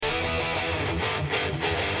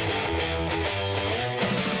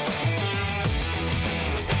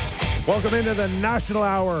Welcome into the National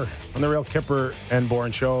Hour on the Real Kipper and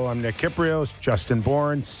Bourne Show. I'm Nick Kiprios, Justin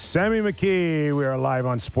Bourne, Sammy McKee. We are live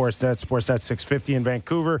on Sportsnet 650 in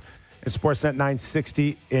Vancouver, and Sportsnet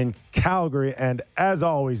 960 in Calgary. And as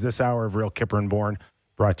always, this hour of Real Kipper and Bourne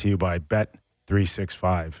brought to you by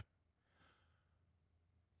Bet365.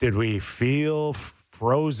 Did we feel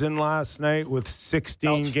frozen last night with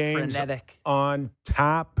 16 games frenetic on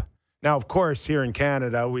tap? Now, of course, here in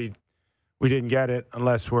Canada, we didn't get it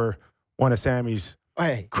unless we're one of Sammy's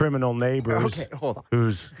criminal neighbors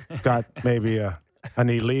who's got maybe an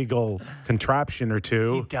illegal contraption or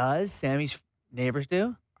two. He does? Sammy's neighbors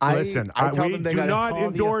do? Listen, we do not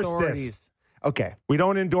endorse this. Okay. We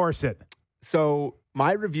don't endorse it. So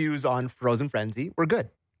my reviews on Frozen Frenzy were good.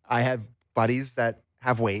 I have buddies that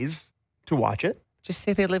have ways to watch it. Just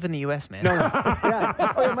say they live in the U.S., man. No.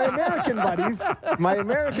 Yeah. Oh, yeah, my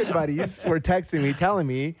American buddies were texting me, telling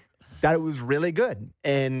me that it was really good.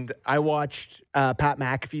 And I watched Pat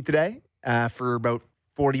McAfee today for about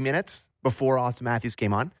 40 minutes before Austin Matthews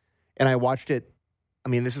came on. And I watched it. I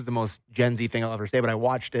mean, this is the most Gen Z thing I'll ever say, but I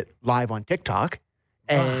watched it live on TikTok.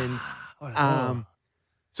 And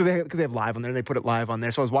so because they have live on there, they put it live on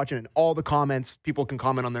there. So I was watching it, and all the comments, people can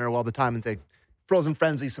comment on there all the time and say, Frozen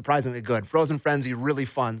Frenzy, surprisingly good. Frozen Frenzy, really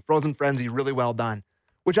fun. Frozen Frenzy, really well done.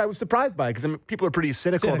 Which I was surprised by, because people are pretty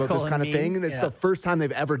cynical about this kind of thing. And it's the first time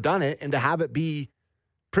they've ever done it. And to have it be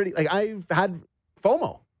pretty, like, I've had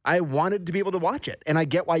FOMO. I wanted to be able to watch it. And I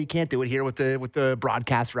get why you can't do it here with the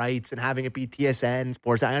broadcast rights and having it be TSN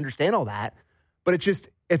Sports. I understand all that. But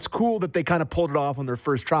it's cool that they kind of pulled it off on their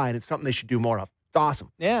first try, and it's something they should do more of. It's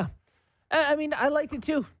awesome. Yeah. I mean, I liked it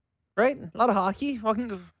too, right? A lot of hockey.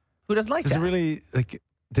 Who doesn't like that? Does it really,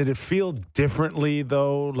 did it feel differently,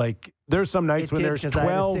 though? Like, there's some nights when there's 12.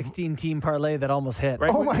 I had a 16-team parlay that almost hit.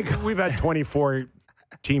 Right? Oh, my God. We've had 24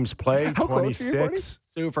 teams play, How 26,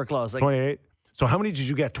 Super close. 28. So how many did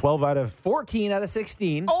you get? 12 out of 14 out of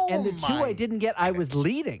 16. Oh, and the two I didn't get, I was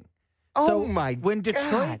leading. Oh, so my when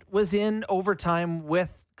Detroit God. was in overtime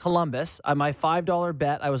with Columbus, my $5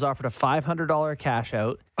 bet, I was offered a $500 cash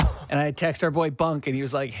out. And I texted our boy Bunk, and he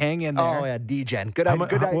was like, hang in there. Oh, yeah, D-Gen. Good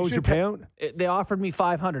what idea. was your payout? They offered me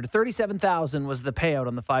 $500. $37,000 was the payout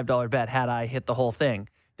on the $5 bet had I hit the whole thing.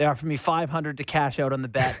 They offered me $500 to cash out on the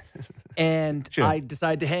bet. And I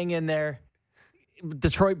decided to hang in there.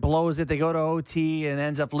 Detroit blows it. They go to OT and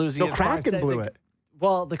ends up losing it. No, Kraken blew it.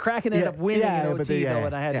 Well, the Kraken ended up winning in OT, though,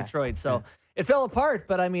 and I had yeah. Detroit. So it fell apart,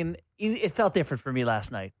 but I mean, it felt different for me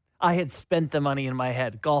last night. I had spent the money in my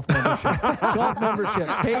head. Golf membership. Golf membership.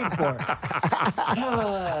 Paid for.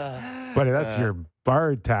 But that's your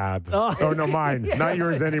bar tab. Oh, no, mine. Yes. Not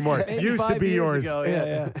yours anymore. Maybe Used to 5 be years yours. ago.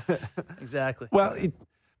 Yeah. Exactly. Well,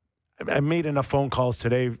 I made enough phone calls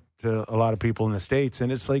today to a lot of people in the States,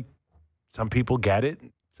 and it's like some people get it.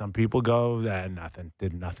 Some people go, nothing,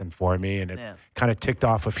 did nothing for me. And it kind of ticked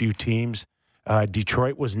off a few teams.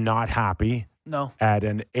 Detroit was not happy. No. At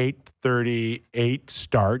an 8:38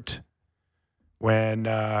 start when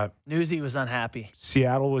Newsy was unhappy.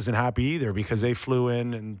 Seattle wasn't happy either because they flew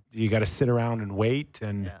in and you got to sit around and wait.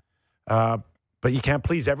 And but you can't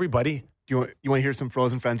please everybody. You want to hear some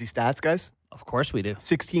Frozen Frenzy stats, guys? Of course we do.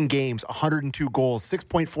 16 games, 102 goals,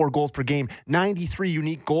 6.4 goals per game, 93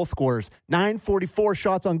 unique goal scorers, 944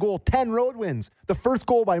 shots on goal, 10 road wins. The first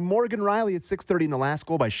goal by Morgan Riley at 6:30 and the last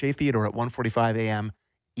goal by Shea Theodore at 1:45 a.m.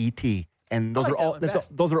 ET. And those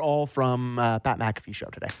those are all from Pat McAfee show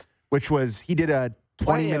today, which was he did a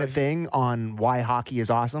 20-minute thing on why hockey is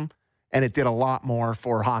awesome, and it did a lot more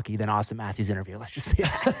for hockey than Austin Matthews' interview. Let's just say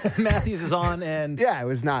that. Matthews is on, and it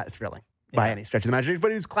was not thrilling by any stretch of the imagination,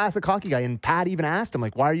 but he was a classic hockey guy. And Pat even asked him,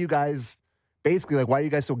 like, why are you guys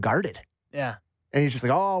so guarded? Yeah. And he's just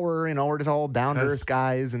like, we're just all down to earth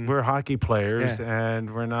guys, and we're hockey players, and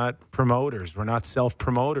we're not promoters. We're not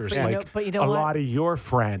self-promoters but you know a what? lot of your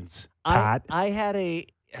friends, Pat. I had a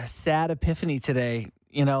sad epiphany today,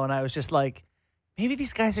 and I was just like, maybe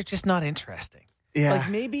these guys are just not interesting. Yeah. Like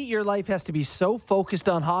maybe your life has to be so focused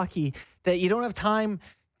on hockey that you don't have time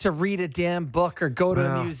to read a damn book or go to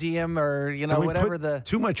a museum or, whatever put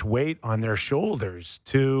too much weight on their shoulders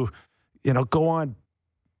to, go on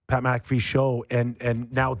Pat McAfee's show,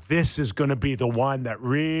 and now this is going to be the one that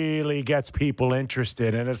really gets people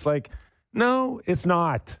interested. And it's like, no, it's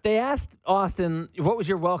not. They asked Austin, what was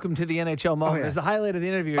your welcome to the NHL moment? It was the highlight of the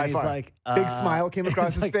interview. By and he's far. like... big smile came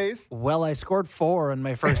across his face. Well, I scored 4 in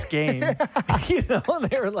my first game. And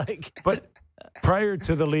they were like... But prior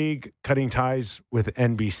to the league cutting ties with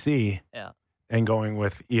NBC and going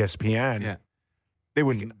with ESPN... They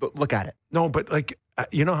wouldn't look at it. No, but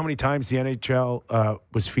you know how many times the NHL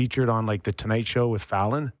was featured on the Tonight Show with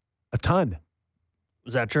Fallon? A ton.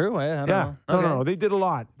 Is that true? I don't Yeah. know. Okay. No. They did a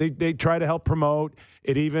lot. They try to help promote.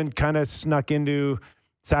 It even kind of snuck into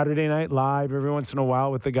Saturday Night Live every once in a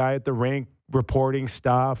while with the guy at the rink reporting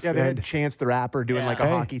stuff. Yeah, they had Chance the Rapper doing like a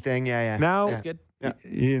hockey thing. Yeah. Now, That's good.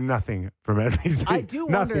 nothing from NBC. I do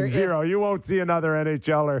nothing, wonder zero. You won't see another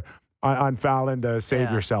NHLer on Fallon to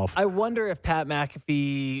save yourself. I wonder if Pat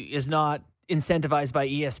McAfee is not incentivized by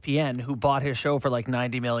ESPN, who bought his show for like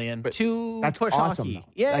 $90 million to that's push awesome, hockey.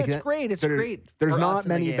 though. Yeah, Like, it's great. It's great. There's for us not in the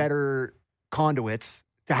many game. better conduits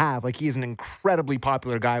to have. Like, he's an incredibly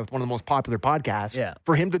popular guy with one of the most popular podcasts. Yeah.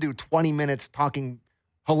 For him to do 20 minutes talking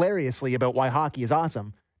hilariously about why hockey is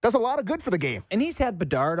awesome does a lot of good for the game. And he's had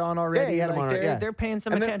Bedard on already. Yeah, he had him like on. they're paying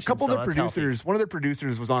some and attention. A couple so of the that's producers, healthy. one of the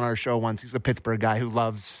producers was on our show once. He's a Pittsburgh guy who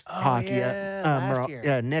loves hockey. last year.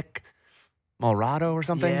 Yeah, Nick Mulrado or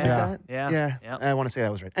something like that. Yeah. I want to say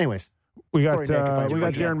that was right. Anyways. We got Sorry, Nick, if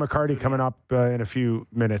I did Darren McCarty coming up in a few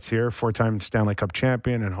minutes here, 4-time Stanley Cup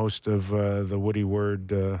champion and host of the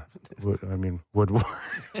Woodward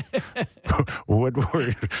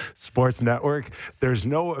Sports Network. There's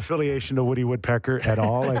no affiliation to Woody Woodpecker at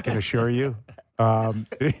all, I can assure you.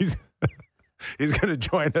 He's going to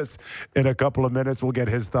join us in a couple of minutes. We'll get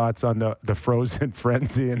his thoughts on the Frozen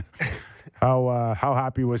Frenzy and how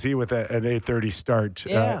happy was he with an 8:30 start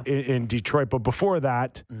in Detroit. But before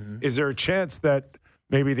that, is there a chance that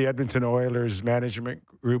maybe the Edmonton Oilers management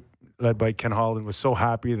group led by Ken Holland was so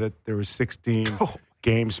happy that there was 16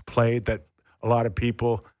 games played that a lot of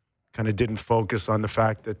people kind of didn't focus on the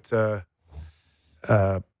fact that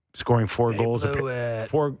scoring four goals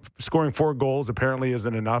apparently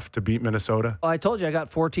isn't enough to beat Minnesota? Well, I told you I got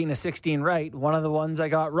 14 to 16 right. One of the ones I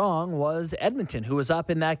got wrong was Edmonton, who was up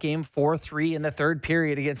in that game 4-3 in the third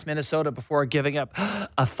period against Minnesota before giving up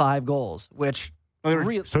 5 goals, which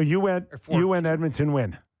so you went Edmonton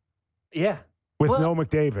win. Yeah. With no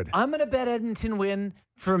McDavid. I'm going to bet Edmonton win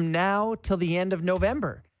from now till the end of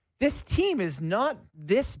November. This team is not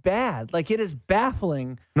this bad. Like, it is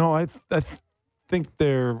baffling. No, I think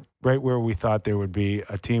they're right where we thought they would be,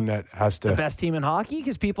 a team that has to... The best team in hockey?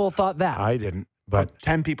 Because people thought that. I didn't, but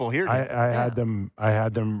 10 people here did. I had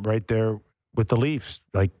them right there with the Leafs,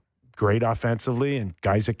 like great offensively and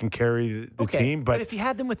guys that can carry the team. But if you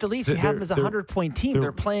had them with the Leafs, you had them as a 100-point team.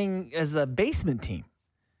 They're playing as a basement team.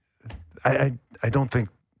 I don't think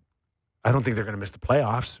they're going to miss the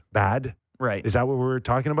playoffs. Bad. Right. Is that what we were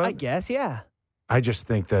talking about? I guess, yeah. I just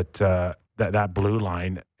think that that blue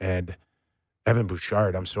line and Evan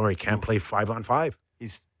Bouchard, I'm sorry, can't play 5-on-5.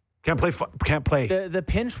 Can't play. The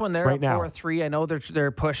pinch when they're right up 4-3, I know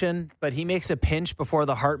they're pushing, but he makes a pinch before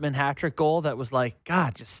the Hartman hat-trick goal that was like,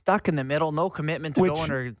 God, just stuck in the middle, no commitment to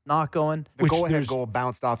going or not going. The go-ahead goal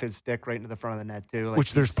bounced off his stick right into the front of the net, too. Like,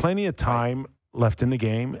 which there's plenty of time left in the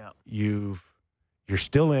game. Yeah. You're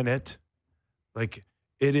still in it. Like,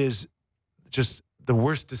 it is just the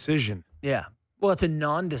worst decision. Yeah. Well, it's a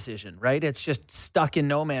non-decision, right? It's just stuck in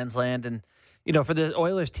no man's land. And, you know, for the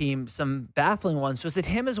Oilers team, some baffling ones. Was it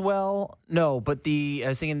him as well? No, but I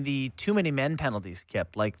was thinking the too many men penalties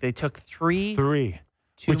kept. Like, they took 3.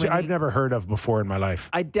 Which I've never heard of before in my life.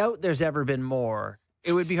 I doubt there's ever been more.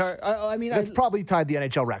 It would be hard. I mean, that's probably tied the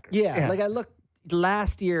NHL record. Yeah. Like, I looked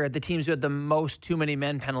last year at the teams who had the most too many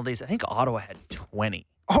men penalties. I think Ottawa had 20.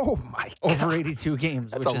 Oh, my God. Over 82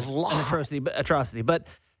 games, That's which is an atrocity. But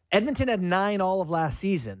Edmonton had 9 all of last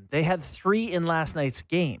season. They had 3 in last night's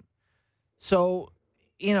game. So,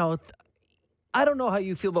 you know, I don't know how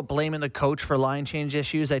you feel about blaming the coach for line change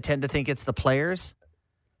issues. I tend to think it's the players.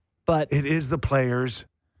 But it is the players,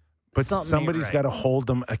 but somebody's got to hold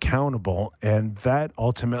them accountable, and that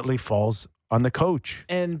ultimately falls on the coach.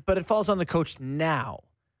 But it falls on the coach now.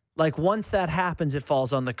 Like, once that happens, it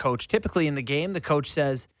falls on the coach. Typically in the game, the coach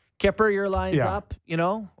says, Kipper, your line's up, you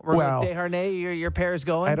know? Or Desharnais, your pair's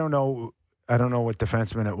going. I don't know what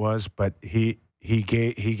defenseman it was, but he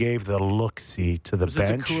gave the look-see to the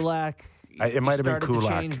bench. Was it Kulak? It might have been Kulak.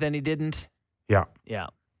 To change, then he didn't? Yeah.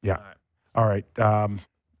 All right.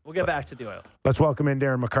 We'll get back to the Oilers. Let's welcome in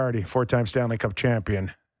Darren McCarty, 4-time Stanley Cup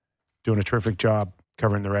champion, doing a terrific job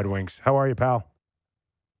covering the Red Wings. How are you, pal?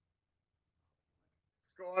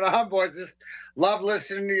 What's going on, boys? Just love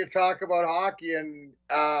listening to you talk about hockey. And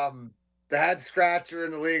the head scratcher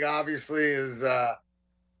in the league, obviously, is the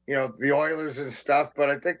Oilers and stuff. But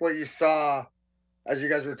I think what you saw, as you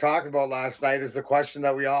guys were talking about last night, is the question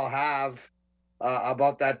that we all have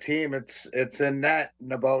about that team. It's in net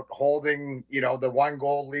and about holding, the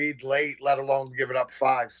 1-goal lead late, let alone giving up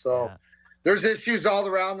 5. So there's issues all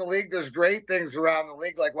around the league. There's great things around the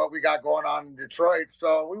league, like what we got going on in Detroit.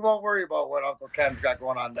 So we won't worry about what Uncle Ken's got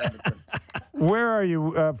going on in Edmonton. Where are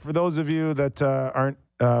you? For those of you that aren't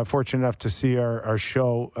fortunate enough to see our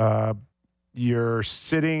show, you're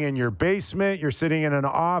sitting in your basement. You're sitting in an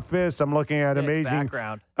office. I'm looking at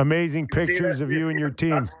amazing pictures of you and your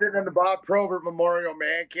team. I'm sitting in the Bob Probert Memorial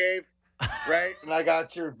Man Cave, right? And I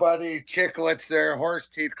got your buddy Chicklets there, horse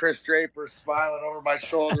teeth, Chris Draper, smiling over my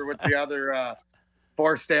shoulder with the other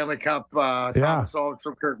 4 Stanley Cup Thomas Owens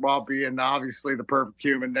from Kirk Maltby, and obviously the perfect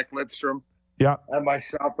human, Nick Lidstrom. Yeah. And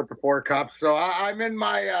myself with the 4 cups. So I'm in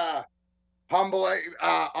my humble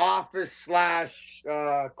office /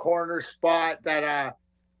 corner spot that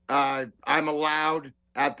I'm allowed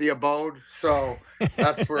at the abode. So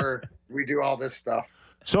that's where we do all this stuff.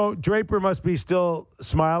 So Draper must be still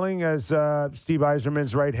smiling as Steve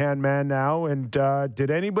Yzerman's right-hand man now. And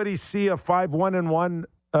did anybody see a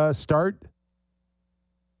 5-1-1 start?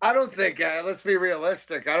 I don't think. Let's be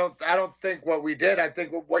realistic. I don't think what we did. I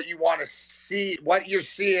think what you want to see, what you're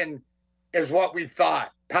seeing, is what we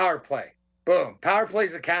thought. Power play. Boom. Power play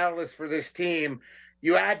is a catalyst for this team.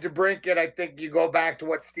 You add DeBrincat, I think you go back to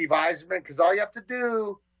what Steve Yzerman, because all you have to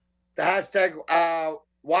do, the hashtag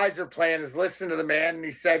Wiser plan, is listen to the man. And he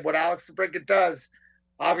said what Alex DeBrincat does,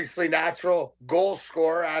 obviously natural goal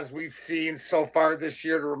scorer, as we've seen so far this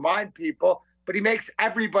year, to remind people, but he makes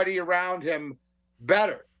everybody around him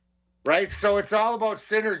better, right? So it's all about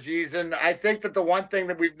synergies. And I think that the one thing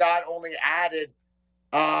that we've not only added,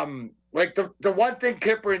 like the one thing,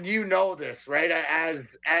 Kipper, and you know this, right?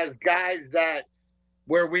 As guys that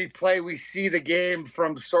where we play, we see the game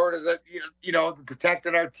from sort of the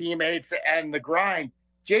protecting our teammates and the grind.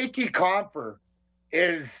 JT Compher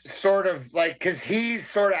is sort of like, because he's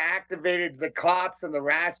sort of activated the Kops and the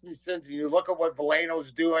Rasmussens. And you look at what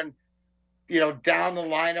Veleno's doing, down the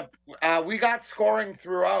lineup. We got scoring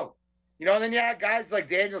throughout. And then you had guys like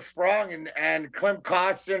Daniel Sprong and Clem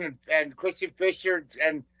Costin and Christian Fischer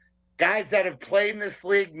and guys that have played in this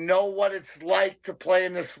league, know what it's like to play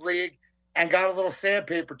in this league, and got a little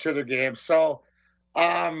sandpaper to their game. So,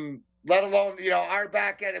 let alone, our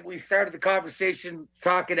back end, we started the conversation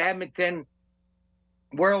talking Edmonton.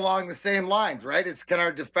 We're along the same lines, right? It's, can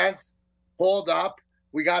our defense hold up?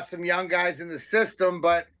 We got some young guys in the system,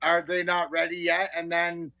 but are they not ready yet? And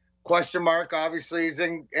then question mark, obviously, is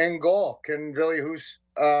in goal. Can Husso,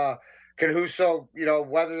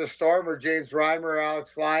 weather the storm, or James Reimer or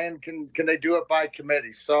Alex Lyon? Can they do it by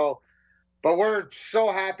committee? So, but we're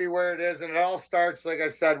so happy where it is, and it all starts, like I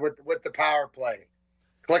said, with the power play.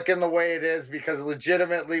 Clicking the way it is, because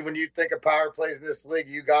legitimately, when you think of power plays in this league,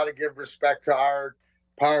 you got to give respect to our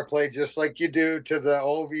power play, just like you do to the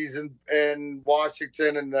Ovies in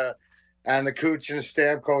Washington and the Cooch and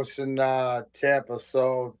Stamkos in Tampa.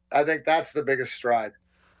 So I think that's the biggest stride.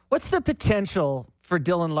 What's the potential for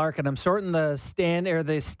Dylan Larkin? I'm sorting the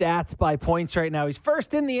stats by points right now. He's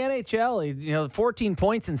first in the NHL. 14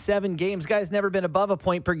 points in 7 games. Guy's never been above a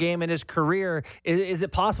point per game in his career. Is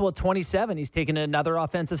it possible at 27 he's taken another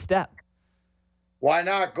offensive step? Why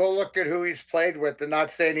not? Go look at who he's played with. And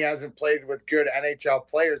not saying he hasn't played with good NHL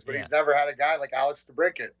players, but he's never had a guy like Alex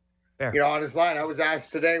DeBrincat. On his line. I was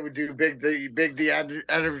asked today, we do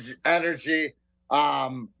the energy.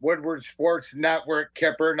 Woodward Sports Network,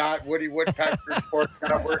 Kipper, not Woody Woodpecker Sports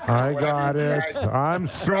Network. I got it. I'm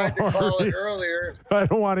sorry. Tried to call it earlier. I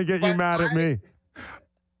don't want to get you mad at me.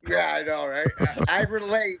 Yeah, I know, right? I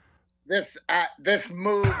relate this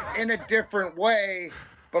move in a different way,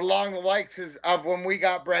 but along the likes of when we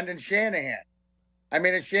got Brendan Shanahan. I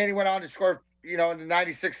mean, and Shanny went on to score, in the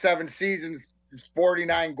 96-7 seasons,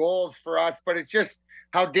 49 goals for us, but it's just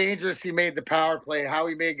how dangerous he made the power play, how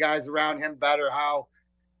he made guys around him better, how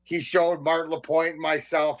he showed Martin Lapointe and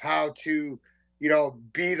myself how to,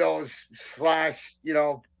 be those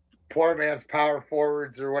 / poor man's power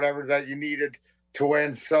forwards or whatever that you needed to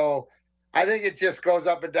win. So I think it just goes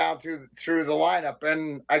up and down through the lineup.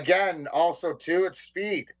 And again, also too, it's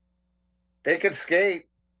speed. They can skate.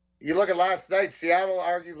 You look at last night, Seattle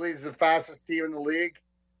arguably is the fastest team in the league,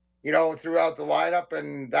 throughout the lineup,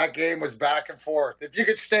 and that game was back and forth. If you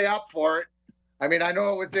could stay up for it, I mean, I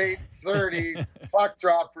know it was 8:30 puck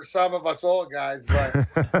drop for some of us old guys, but it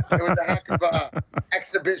was a heck of a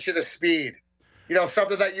exhibition of speed.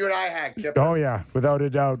 Something that you and I had, Kipper. Oh, yeah, without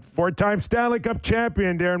a doubt. 4-time Stanley Cup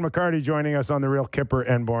champion Darren McCarty joining us on the Real Kipper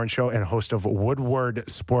and Bourne Show, and host of Woodward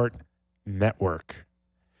Sport Network.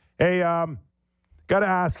 Hey, got to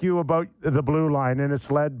ask you about the blue line, and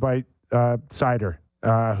it's led by Seider.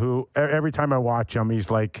 Who every time I watch him, he's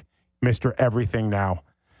like Mr. Everything now.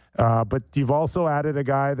 But you've also added a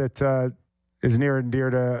guy that is near and dear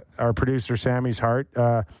to our producer Sammy's heart,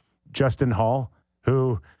 Justin Hall,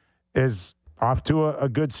 who is off to a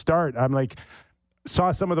good start. I'm like,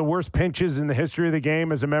 saw some of the worst pinches in the history of the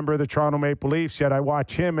game as a member of the Toronto Maple Leafs, yet I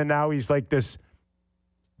watch him, and now he's like this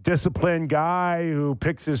disciplined guy who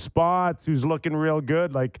picks his spots, who's looking real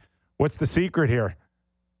good. Like, what's the secret here?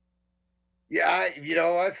 Yeah, you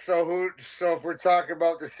know what? So if we're talking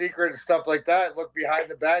about the secret and stuff like that, look behind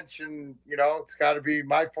the bench, and it's got to be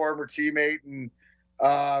my former teammate and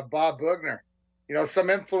Bob Boughner. Some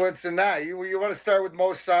influence in that. You want to start with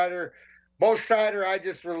Mo Seider. Mo Seider, I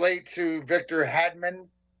just relate to Victor Hedman.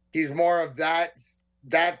 He's more of that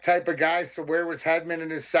type of guy. So where was Hedman in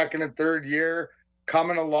his second and third year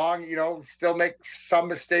coming along? Still make some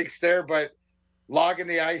mistakes there, but logging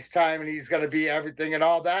the ice time, and he's going to be everything and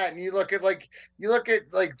all that. And you look at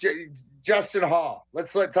Justin Hall.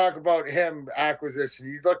 Let's talk about him acquisition.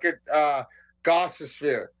 You look at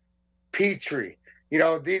Gostisbehere, Petrie.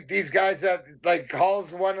 These guys that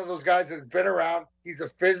Hall's one of those guys that's been around. He's a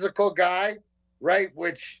physical guy, right?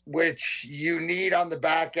 Which you need on the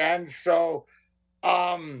back end. So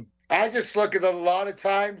I just look at it a lot of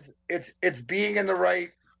times. It's being in the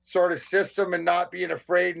right sort of system and not being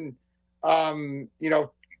afraid. And when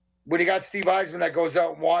you got Steve Yzerman that goes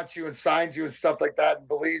out and wants you and signs you and stuff like that and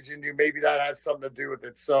believes in you, maybe that has something to do with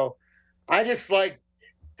it. So I just like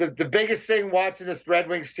the biggest thing watching this Red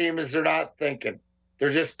Wings team is they're not thinking. They're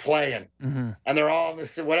just playing. Mm-hmm. And they're all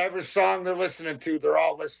listening. Whatever song they're listening to, they're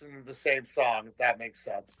all listening to the same song, if that makes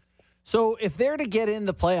sense. So if they're to get in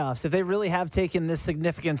the playoffs, if they really have taken this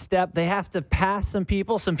significant step, they have to pass some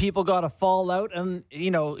people. Some people got to fall out. And,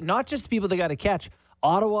 not just the people they got to catch.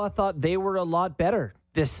 Ottawa thought they were a lot better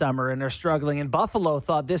this summer and they're struggling. And Buffalo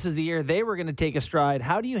thought this is the year they were going to take a stride.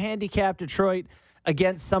 How do you handicap Detroit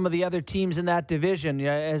against some of the other teams in that division?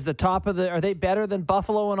 As the top of are they better than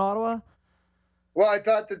Buffalo and Ottawa? Well, I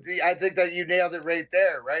think that you nailed it right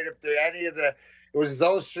there, right? If it was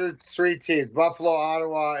those three teams, Buffalo,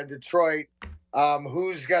 Ottawa, and Detroit,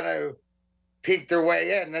 who's going to peak their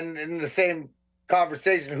way in? And in the same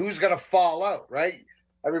conversation, who's going to fall out, right?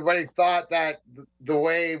 Everybody thought that the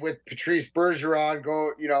way with Patrice Bergeron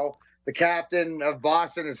the captain of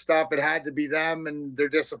Boston and stuff, it had to be them and their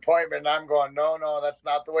disappointment. And I'm going, no, that's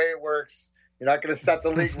not the way it works. You're not going to set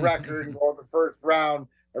the league record and go in the first round.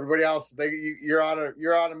 Everybody else, you're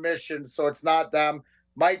on a mission, so it's not them.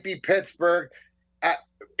 Might be Pittsburgh.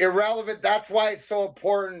 Irrelevant. That's why it's so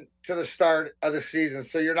important to the start of the season.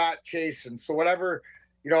 So you're not chasing. So whatever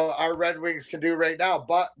our Red Wings can do right now.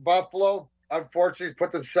 But Buffalo, unfortunately,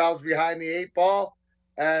 put themselves behind the 8 ball,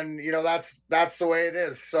 and that's the way it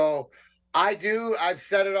is. So I've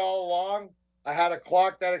said it all along. I had a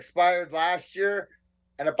clock that expired last year,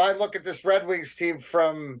 and if I look at this Red Wings team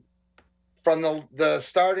from the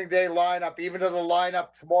starting day lineup, even to the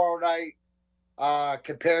lineup tomorrow night,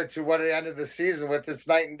 compared to what it ended the season with, it's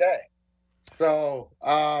night and day. So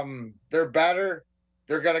they're better.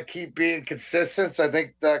 They're going to keep being consistent. So I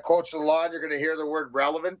think the coach of the line, you're going to hear the word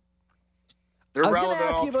relevant. They're relevant.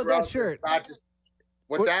 I was going to ask you about that shirt.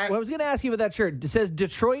 What's that? I was going to ask you about that shirt. It says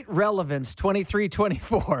Detroit Relevance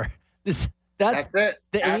 23-24. That's it.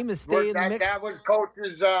 The aim is stay in the mix. That was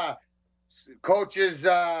coaches,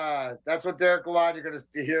 that's what Derek Lalonde, you're going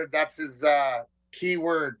to hear. That's his key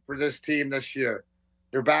word for this team this year.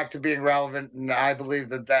 They're back to being relevant, and I believe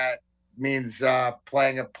that means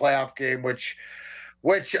playing a playoff game, which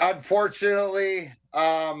unfortunately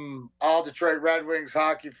all Detroit Red Wings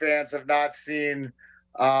hockey fans have not seen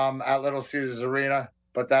at Little Caesars Arena,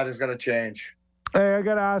 but that is going to change. Hey, I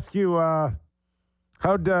got to ask you,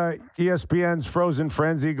 how'd ESPN's Frozen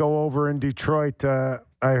Frenzy go over in Detroit?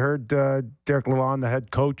 I heard Derek Lalonde, the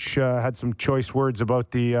head coach, had some choice words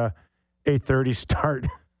about the 8:30 start.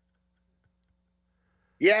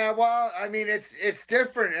 Yeah, well, I mean, it's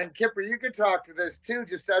different. And Kipper, you could talk to this too,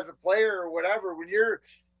 just as a player or whatever. When you're,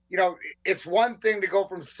 it's one thing to go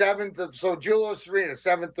from 7 to, so Julius Arena,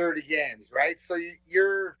 7:30 games, right? So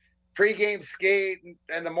you're pregame skate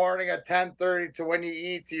in the morning at 10:30 to when you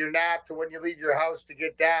eat, to your nap, to when you leave your house to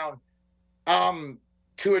get down.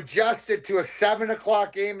 To adjust it to a 7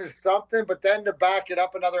 o'clock game is something, but then to back it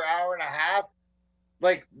up another hour and a half,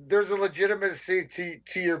 there's a legitimacy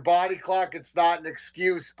to your body clock. It's not an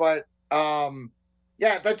excuse, but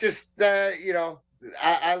that just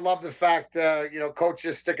I love the fact coach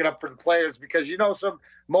is sticking up for the players, because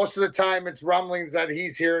most of the time it's rumblings that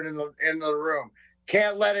he's hearing in the room.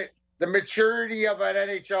 Can't let it. The maturity of an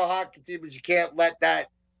NHL hockey team is you can't let that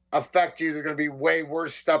affect you. There's going to be way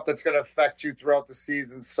worse stuff that's going to affect you throughout the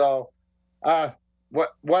season. So,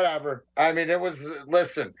 whatever. I mean,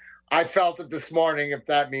 listen, I felt it this morning, if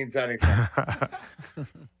that means anything.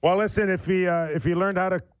 Well, listen, if he learned how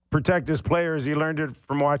to protect his players, he learned it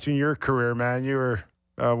from watching your career, man. You were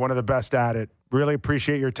one of the best at it. Really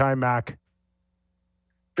appreciate your time, Mac.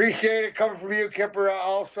 Appreciate it coming from you, Kipper.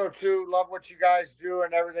 Also, too, love what you guys do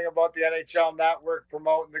and everything about the NHL Network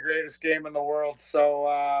promoting the greatest game in the world.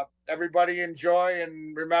 So everybody enjoy,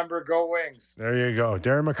 and remember, go Wings. There you go.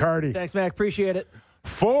 Darren McCarty. Thanks, Mac. Appreciate it.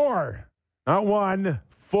 4, not 1,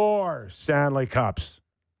 4 Stanley Cups.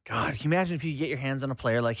 God, can you imagine if you get your hands on a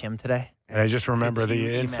player like him today? And I just remember Could you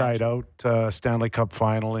the inside-out Stanley Cup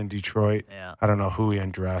final in Detroit. Yeah. I don't know who he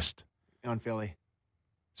undressed. On Philly.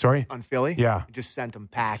 Sorry? On Philly? Yeah. He just sent him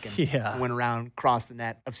packing. Yeah. Went around, crossed the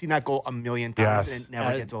net. I've seen that goal a million times, Yes. and it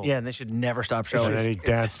never gets old. Yeah, and they should never stop And showing then it. he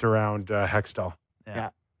danced around Hextall. Yeah.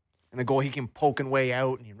 And the goal, he came poking way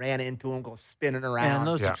out, and he ran into him, goes spinning around. And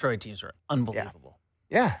those Yeah. Detroit teams were unbelievable.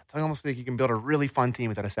 Yeah, it's almost like you can build a really fun team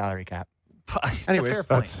without a salary cap. It's a Anyways, fair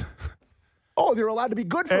point. That's Oh, they're allowed to be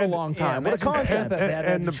good for a And- long Yeah, time. What a imagine concept. Tampa had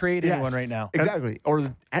And to the- trade Yes, anyone right now. Exactly.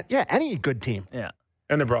 Or, any good team. Yeah.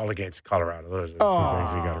 and the brawl against Colorado. Those are the two Oh. things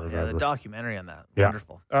you got to Yeah, remember. the documentary on that. Yeah.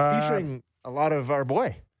 Wonderful. Featuring a lot of our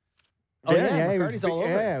boy. Oh, yeah, he McCarty's was, all over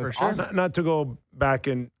yeah, it, it was for sure. awesome. Not to go back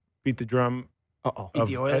and beat the drum Uh-oh. Beat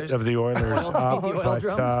the Oilers? of the Oilers, Beat the oil but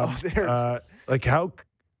drum? There. like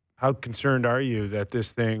how concerned are you that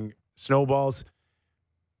this thing snowballs?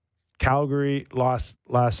 Calgary lost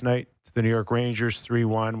last night to the New York Rangers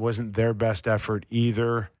 3-1. Wasn't their best effort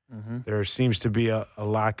either. Mm-hmm. There seems to be a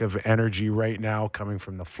lack of energy right now coming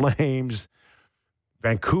from the Flames.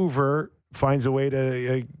 Vancouver finds a way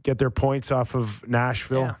to get their points off of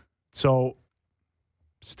Nashville. Yeah. So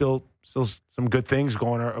still some good things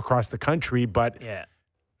going across the country, but Yeah.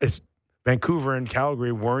 it's Vancouver and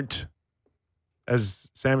Calgary weren't, as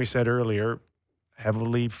Sammy said earlier,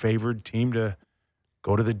 heavily favored team to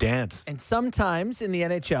go to the dance. And sometimes in the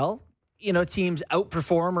NHL, teams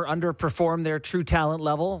outperform or underperform their true talent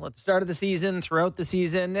level at the start of the season, throughout the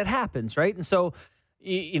season. It happens, right? And so,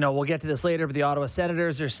 we'll get to this later, but the Ottawa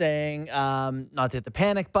Senators are saying not to hit the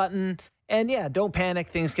panic button. And yeah, don't panic.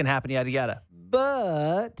 Things can happen, yada, yada.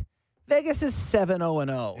 But Vegas is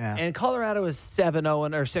 7-0-0. Yeah. And Colorado is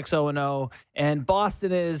 7-0 or 6-0-0. And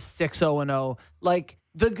Boston is 6-0-0. Like,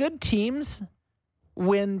 the good teams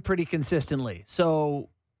win pretty consistently. So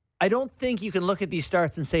I don't think you can look at these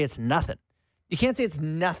starts and say it's nothing. You can't say it's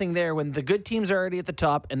nothing there when the good teams are already at the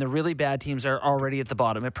top and the really bad teams are already at the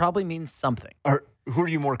bottom. It probably means something. Who are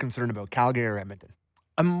you more concerned about, Calgary or Edmonton?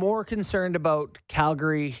 I'm more concerned about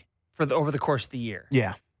Calgary over the course of the year.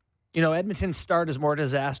 Yeah. Edmonton's start is more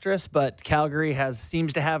disastrous, but Calgary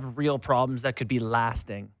seems to have real problems that could be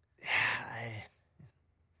lasting.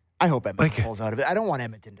 I hope Edmonton pulls out of it. I don't want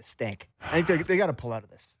Edmonton to stink. I think they got to pull out of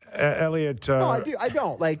this. Elliot. No, I do. I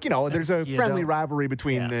don't. There's a You friendly don't. rivalry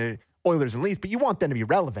between the Oilers and Leafs, but you want them to be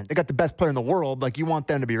relevant. They got the best player in the world. You want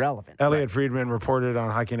them to be relevant. Elliot Friedman reported on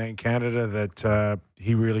Hockey Night in Canada that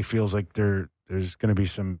he really feels like there's going to be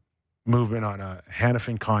some movement on a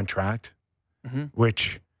Hanifin contract,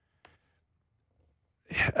 which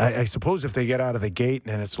I suppose if they get out of the gate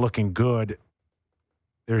and it's looking good,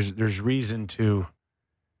 there's reason to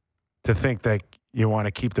think that you want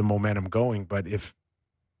to keep the momentum going. But if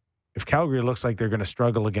Calgary looks like they're going to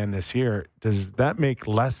struggle again this year, does that make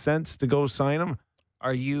less sense to go sign them?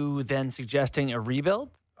 Are you then suggesting a rebuild?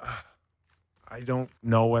 I don't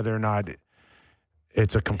know whether or not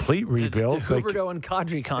it's a complete rebuild. The Huberdeau and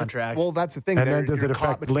Kadri contract. Well, that's the thing. And then does it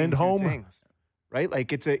affect Lindholm? Right?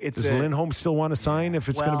 Does Lindholm still want to sign if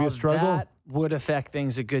it's going to be a struggle? That would affect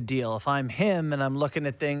things a good deal. If I'm him and I'm looking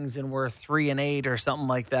at things and we're 3-8 or something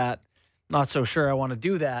like that, not so sure I want to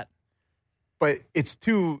do that. But it's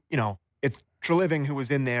it's Treliving who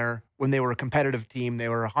was in there when they were a competitive team. They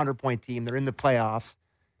were a 100-point team. They're in the playoffs.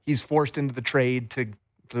 He's forced into the trade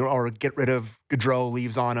or get rid of Gaudreau,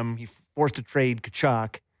 leaves on him. He's forced to trade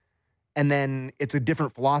Kachuk. And then it's a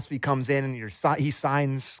different philosophy comes in, and he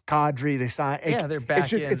signs Kadri. They sign. They're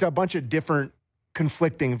back in. It's a bunch of different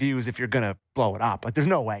conflicting views if you're going to blow it up. There's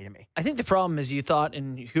no way to me. I think the problem is you thought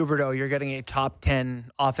in Huberdeau you're getting a top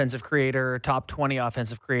 10 offensive creator, top 20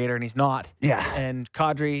 offensive creator, and he's not. Yeah. And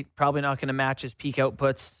Kadri probably not going to match his peak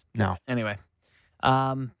outputs. No. Anyway.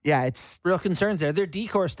 It's real concerns there. Their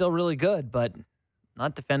decor is still really good, but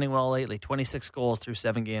not defending well lately. 26 goals through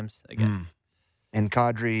 7 games again. And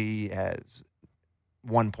Kadri has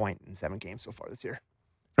 1 point in 7 games so far this year.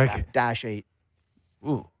 Like -8.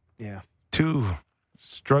 Ooh. Yeah. 2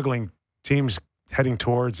 struggling teams heading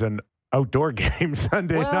towards an outdoor game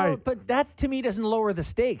Sunday night. But that to me doesn't lower the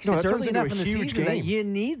stakes. No, it's that turns early into enough a in the huge season that game. you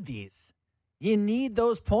need these. You need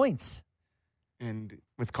those points. And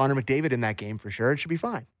with Connor McDavid in that game for sure, it should be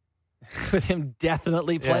fine. With him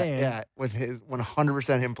definitely playing. Yeah, with his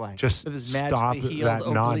 100% him playing. Just With his stop magically healed that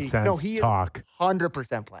oblique. nonsense No, he is talk.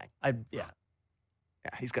 100% playing. Yeah.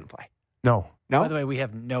 Yeah, he's going to play. No. By the way, we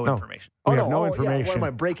have no information. We have no information. Yeah, what am I,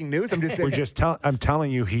 breaking news? I'm just saying. I'm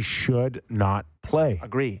telling you, he should not play.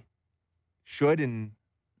 Agree. Should and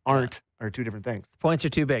aren't are two different things. Points are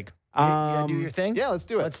too big. You gotta do your thing? Yeah, let's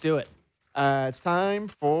do it. Let's do it. It's time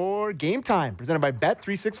for Game Time, presented by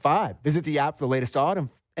Bet365. Visit the app for the latest odds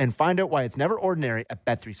and find out why it's never ordinary at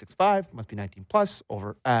Bet365. Must be 19 plus.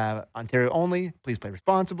 Over Ontario only. Please play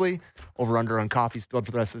responsibly. Over/under on coffee spilled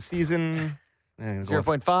for the rest of the season.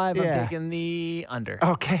 0.5. I'm taking the under.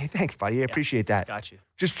 Okay, thanks, buddy. I appreciate that. Got you.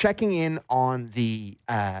 Just checking in on the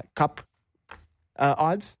Cup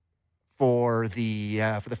odds for the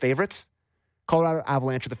favorites. Colorado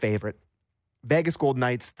Avalanche are the favorite. Vegas Golden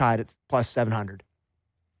Knights tied at plus 700.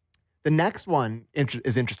 The next one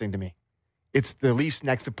is interesting to me. It's the Leafs'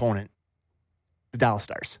 next opponent, the Dallas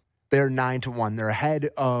Stars. They're 9-1. They're ahead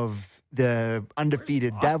of the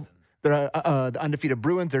undefeated the undefeated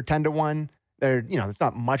Bruins. They're 10-1. They're, it's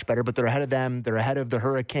not much better, but they're ahead of them. They're ahead of the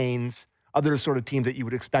Hurricanes, other sort of teams that you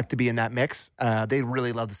would expect to be in that mix. They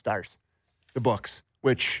really love the Stars, the books,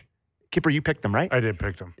 which, Kipper, you picked them, right? I did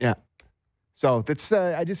pick them. Yeah. So that's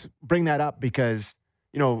I just bring that up because,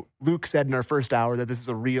 Luke said in our first hour that this is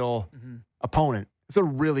a real opponent. It's a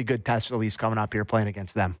really good test for the Leafs coming up here playing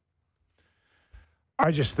against them.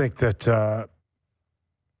 I just think that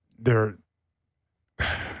they're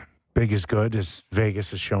big as good as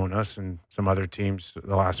Vegas has shown us and some other teams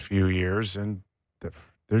the last few years, and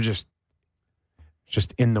they're just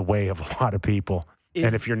in the way of a lot of people.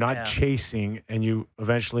 And if you're not chasing and you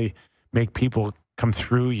eventually make people come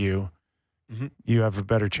through you, you have a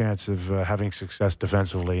better chance of having success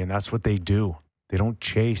defensively, and that's what they do. They don't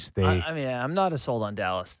chase. I'm not as sold on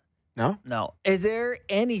Dallas. No? No. Is there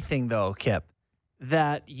anything, though, Kip,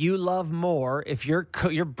 that you love more if you're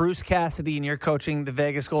Bruce Cassidy and you're coaching the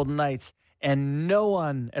Vegas Golden Knights and no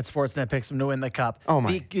one at Sportsnet picks them to win the Cup? Oh,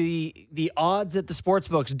 my. The odds at the sports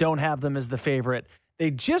books don't have them as the favorite.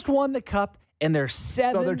 They just won the Cup, and they're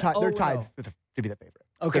 7-0. No, they're tied to be the favorite.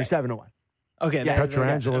 Okay. They're 7-1. Okay. Yeah,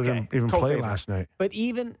 Pietrangelo didn't even play Co-favorite. last night. But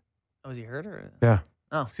even was he hurt or? Yeah.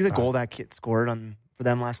 Oh, See the goal that kid scored for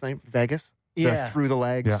them last night, Vegas? Yeah. The through the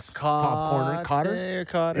legs, top corner.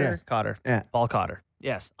 Cotter. Yeah. Paul Cotter.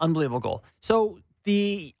 Yes. Unbelievable goal. So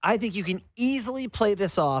I think you can easily play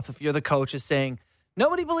this off if you're the coach is saying,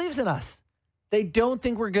 nobody believes in us. They don't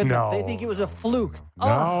think we're good enough. They think it was a fluke. No.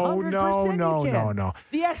 100%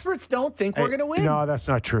 The experts don't think we're going to win. No, that's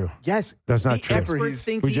not true. Yes. That's not true. The experts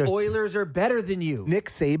think the Oilers are better than you. Nick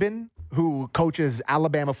Saban, who coaches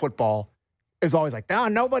Alabama football, is always like,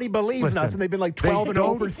 nobody believes in us. And they've been like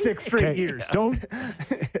 12-0 for 6 straight years.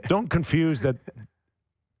 Don't confuse that.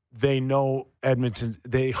 They know Edmonton.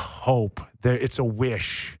 They hope. It's a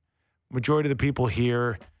wish. Majority of the people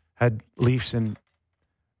here had Leafs and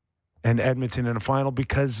Edmonton in a final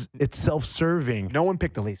because it's self-serving. No one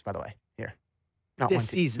picked the Leafs, by the way, here. Not this one team.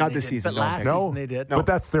 season. Not this season. But last season they did. No. But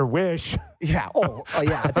that's their wish. Yeah. Oh,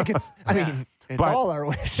 yeah. I think it's, it's all our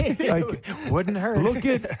wish. Wouldn't hurt. Look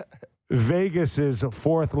at Vegas's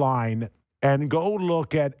fourth line and go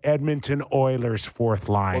look at Edmonton Oilers' fourth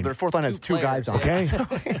line. Well, their fourth line has two guys on it.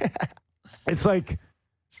 Okay. It's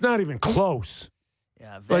not even close.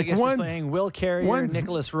 Yeah, Vegas is playing Will Carrier,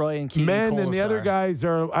 Nicholas Roy, and Keegan Colasar. And the other guys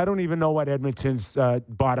I don't even know what Edmonton's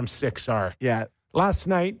bottom 6 are. Yeah. Last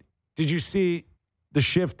night, did you see the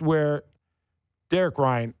shift where Derek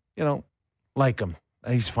Ryan, like him,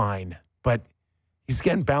 he's fine, but he's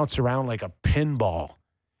getting bounced around like a pinball.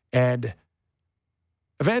 And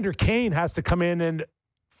Evander Kane has to come in and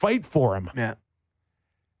fight for him. Yeah.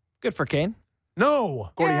 Good for Kane.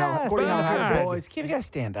 No. Gordie Howe. Boys, Kane got to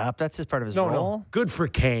stand up. That's just part of his role. No. Good for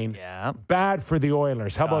Kane. Yeah. Bad for the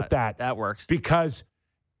Oilers. How about that? That works. Because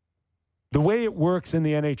the way it works in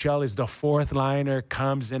the NHL is the fourth liner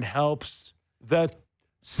comes and helps the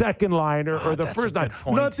second liner or the first liner.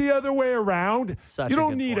 Not the other way around. You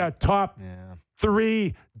don't need a top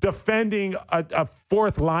 3 defending a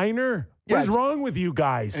fourth liner. What is wrong with you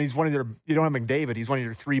guys? And he's one of you don't have McDavid. He's one of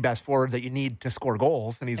your 3 best forwards that you need to score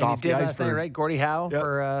goals, and he's off the ice for right. Gordie Howe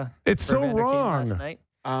for it's so wrong. Last night.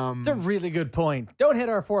 It's a really good point. Don't hit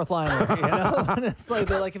our fourth liner. It's like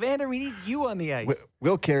they're like, Evander, we need you on the ice.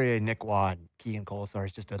 Will Carrier, Nick Watt, Keegan Colasar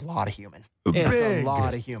is just a lot of human. It's a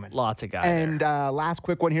lot of human. Lots of guys. And last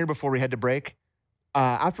quick one here before we head to break.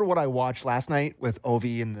 After what I watched last night with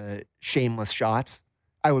Ovi and the shameless shots,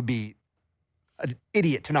 I would be an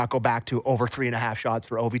idiot to not go back to over 3.5 shots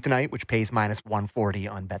for Ovi tonight, which pays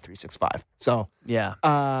 -140 on Bet365. So yeah,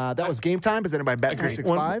 that was Game Time presented by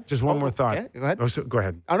Bet365. Just one more thought. Yeah, go ahead. Go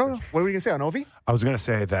ahead. I don't know. What were you going to say on Ovi? I was going to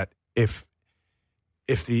say that if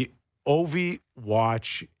the Ovi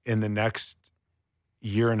watch in the next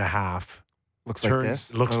year and a half Looks like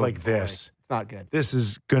this. Looks Oh, like boy. this. It's not good. This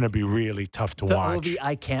is going to be really tough to The watch. movie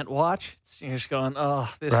I can't watch. You're just going,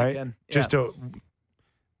 oh, this right? again. Yeah. Just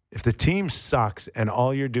if the team sucks and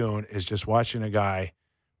all you're doing is just watching a guy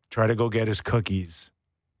try to go get his cookies,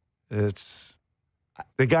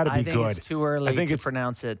 they got to be I think good. it's too early I think to it's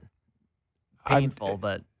pronounce it I'm- painful,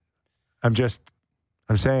 but I'm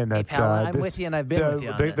saying that hey, pal, I'm with you, and I've been with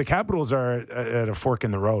you on the this. Capitals are at a fork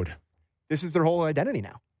in the road. This is their whole identity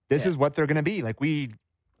now. This is what they're going to be. Like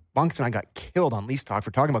Bunks and I got killed on Leafs Talk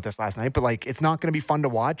for talking about this last night, but like, it's not going to be fun to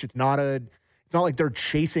watch. It's not like they're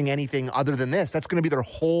chasing anything other than this. That's going to be their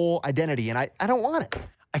whole identity. And I don't want it.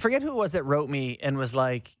 I forget who it was that wrote me and was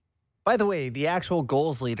like, by the way, the actual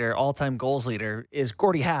all-time goals leader is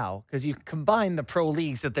Gordie Howe, because you combine the pro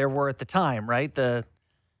leagues that there were at the time, right?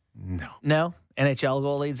 No? NHL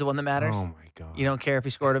goal lead's the one that matters? Oh, my God. You don't care if he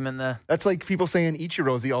scored him in the... That's like people saying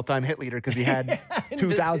Ichiro's the all-time hit leader because he had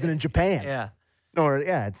 2,000 in Japan. Yeah.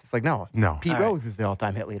 It's just like, no. Pete All Rose is the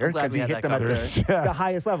all-time hit leader I'm glad because we he had hit that them at conversation. the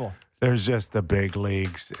highest level. There's just the big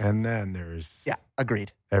leagues, and then there's Yeah,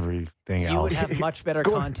 agreed. everything You else. would have much better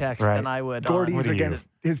context Right. than I would. Gordy's What are you? against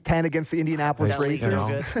his 10 against the Indianapolis That league Racers.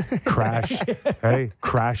 is good.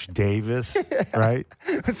 Crash Davis, right?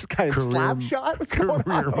 This guy in slap shot. What's going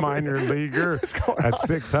Career on? minor leaguer going at on?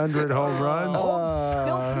 600 home runs.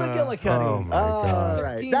 Stilts McGillicuddy. Oh, my God. All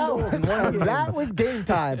right. 15 That goals was, in one game. that was Game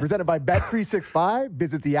Time, presented by Bet365.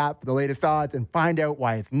 Visit the app for the latest odds and find out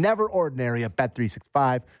why it's never ordinary at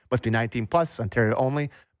Bet365. Must be 19 plus, Ontario only.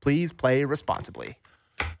 Please play responsibly.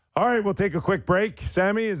 All right, we'll take a quick break.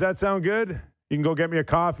 Sammy, does that sound good? You can go get me a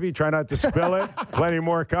coffee. Try not to spill it. Plenty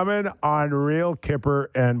more coming on Real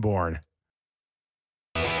Kipper and Bourne.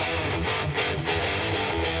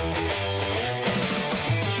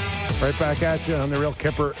 Right back at you on the Real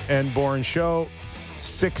Kipper and Bourne show.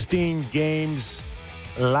 16 games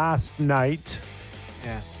last night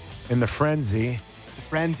Yeah. in the frenzy. The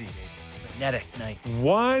frenzy. Magnetic night.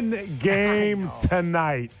 One game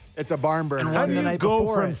tonight. It's a barn burner. And How one do the you night go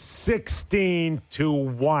before from it. 16 to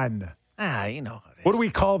 1? You know how it is. What do we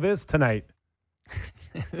call this tonight?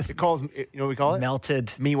 It calls, you know what we call it?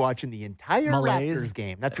 Melted. Me watching the entire Malaise. Raptors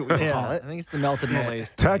game. That's what we call Yeah, it. I think it's the melted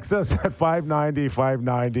malaise. Text us at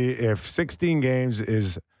 590. If 16 games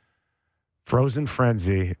is frozen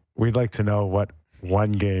frenzy, we'd like to know what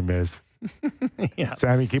one game is. Yeah.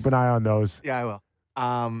 Sammy, keep an eye on those. Yeah, I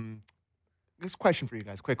will. This question for you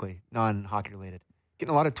guys, quickly, non-hockey related.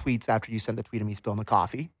 Getting a lot of tweets after you sent the tweet of me spilling the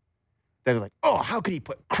coffee. They're like, "Oh, how could he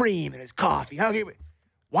put cream in his coffee? How could he?"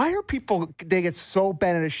 Why are people? They get so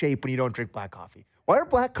bent out of shape when you don't drink black coffee. Why are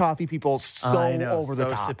black coffee people so I know, over the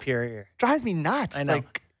so top? superior. Drives me nuts. I It's know.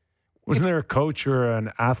 like, Wasn't there a coach or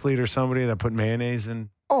an athlete or somebody that put mayonnaise in?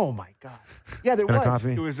 oh my god. Yeah, there In a was.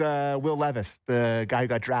 coffee? It was Will Levis, the guy who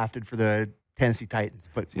got drafted for the Tennessee Titans.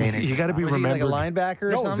 But mayonnaise. You got to be Was he like a remembered. linebacker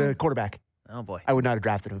or No, it was something? a quarterback. Oh, boy. I would not have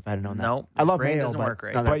drafted him if I had known that. Nope. I love Brain mayo, doesn't but work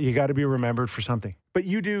right. not that. But you got to be remembered for something. But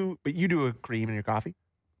you do a cream in your coffee.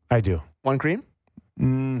 I do. One cream.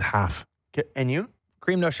 Half. And you?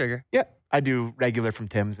 Cream, no sugar. Yeah. I do regular from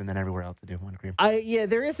Tim's and then everywhere else I do one cream.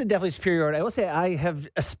 There is a definitely superiority. I will say I have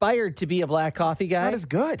aspired to be a black coffee guy. It's not as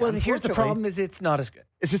good. Well, here's the unfortunately. problem: is it's not as good.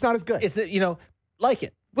 It's just not as good. It's like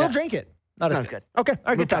it. We'll Yeah. drink it. Not It's as not good. Okay. All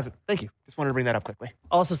right, good good job. Thank you. Just wanted to bring that up quickly.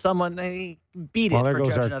 Also, someone beat Well, it there for goes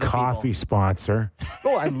judging our other coffee people. sponsor.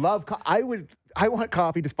 Oh, I love. I want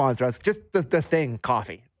coffee to sponsor us. Just the thing,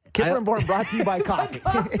 coffee. Kipper and Bourne brought to you by coffee.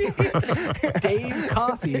 Dave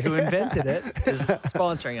Coffee, who invented it, is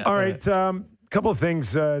sponsoring us. All right, couple of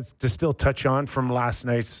things to still touch on from last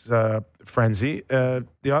night's frenzy. The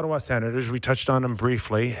Ottawa Senators, we touched on them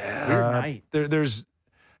briefly. Weird night. There's,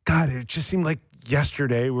 God, it just seemed like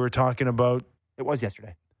yesterday we were talking about, It was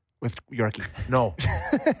yesterday with Yorkie. no,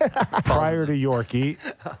 prior to Yorkie,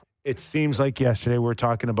 it seems like yesterday we were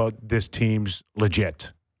talking about this team's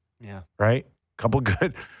legit, Yeah. right? Couple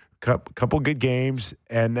good games,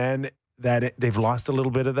 and then they've lost a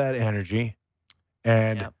little bit of that energy.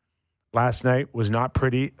 And Yep. last night was not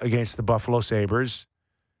pretty against the Buffalo Sabres,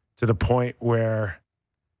 to the point where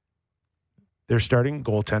their starting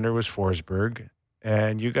goaltender was Forsberg.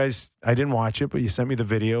 And you guys, I didn't watch it, but you sent me the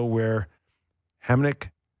video where Hamnick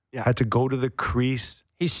had to go to the crease.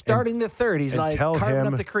 He's starting the third. He's and like tell carving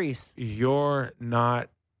him- up the crease. You're not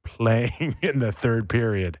playing in the third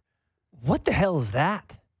period. What the hell is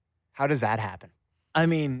that? How does that happen? I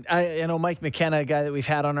mean, I know Mike McKenna, a guy that we've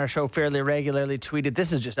had on our show fairly regularly, tweeted,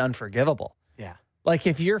 this is just unforgivable. Yeah. Like,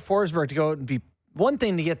 if you're Forsberg to go out and be one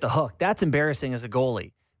thing to get the hook, that's embarrassing as a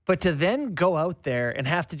goalie. But to then go out there and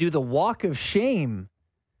have to do the walk of shame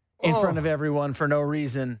in front of everyone for no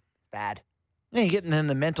reason, Bad. Yeah, you're getting in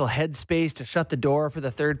the mental headspace to shut the door for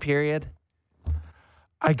the third period.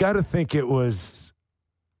 I got to think it was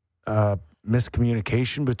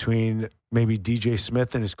miscommunication between maybe DJ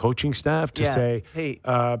Smith and his coaching staff to say, hey,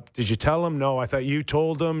 did you tell him? No, I thought you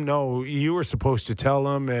told him. No, you were supposed to tell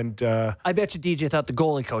him. And I bet you DJ thought the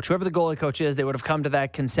goalie coach, whoever the goalie coach is, they would have come to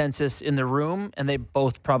that consensus in the room, and they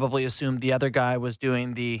both probably assumed the other guy was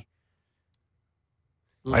doing the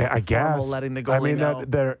I guess letting the goalie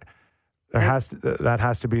know. That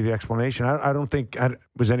has to be the explanation. I don't think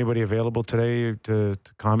was anybody available today to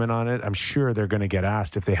comment on it. I'm sure they're going to get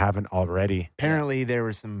asked if they haven't already. Apparently, there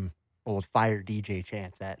was some old fire DJ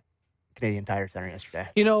chants at Canadian Tire Center yesterday.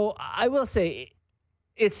 You know, I will say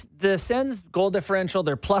it's the Sens goal differential.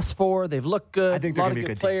 They're +4. They've looked good. I think they're a lot going to of be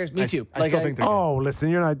good good players. team. Me too. I still think they're good. Oh, listen,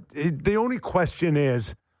 you're not. The only question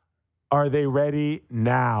is, are they ready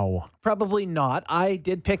now? Probably not. I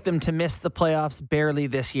did pick them to miss the playoffs barely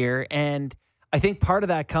this year, and I think part of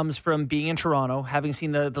that comes from being in Toronto, having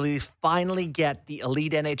seen the Leafs finally get the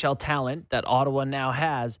elite NHL talent that Ottawa now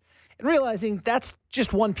has, and realizing that's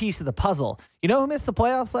just one piece of the puzzle. You know who missed the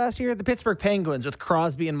playoffs last year? The Pittsburgh Penguins with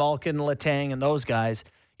Crosby and Malkin, Letang, and those guys.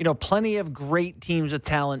 You know, plenty of great teams with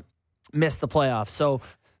talent missed the playoffs. So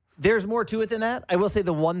there's more to it than that. I will say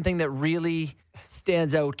the one thing that really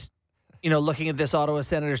stands out, you know, looking at this Ottawa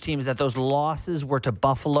Senators team is that those losses were to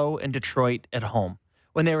Buffalo and Detroit at home.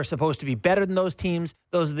 When they were supposed to be better than those teams,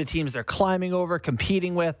 those are the teams they're climbing over,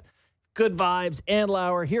 competing with. Good vibes, and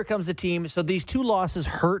Lauer, here comes the team. So these two losses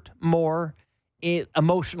hurt more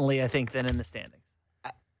emotionally, I think, than in the standings.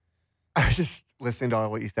 I was just listening to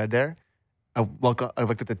all what you said there. I looked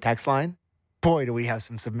at the text line. Boy, do we have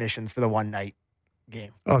some submissions for the one night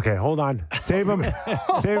game. Okay, hold on. Save them.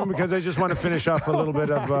 Save them because I just want to finish off a little bit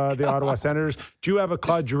of the Ottawa Senators. Do you have a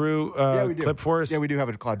Claude Giroux clip for us? Yeah, we do have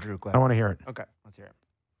a Claude Giroux clip. I want to hear it. Okay, let's hear it.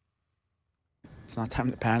 It's not time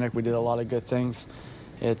to panic. We did a lot of good things.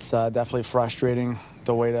 It's definitely frustrating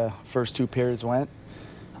the way the first two periods went.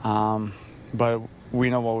 But we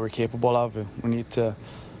know what we're capable of.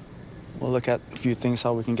 We'll look at a few things,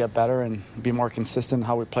 how we can get better and be more consistent in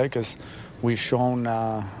how we play, because we've shown,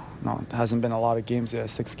 it hasn't been a lot of games yet,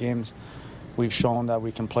 6 games. We've shown that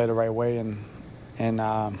we can play the right way and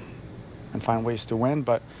find ways to win,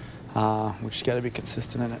 but we just got to be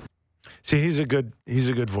consistent in it. See, he's a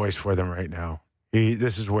good voice for them right now.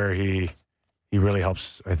 This is where he really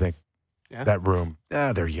helps, I think, that room.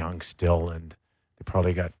 They're young still, and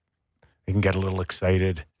they can get a little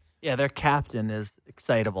excited. Yeah, their captain is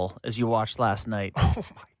excitable, as you watched last night. Oh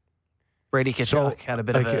my! Brady Tkachuk had a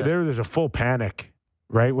bit of a... There's a full panic,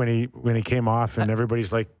 right, when he came off, and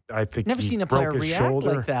everybody's like, I think never he seen a broke player his react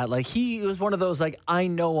shoulder. like that. Like, he was one of those, like, I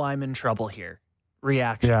know I'm in trouble here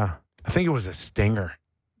reaction. Yeah, I think it was a stinger.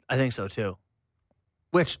 I think so, too.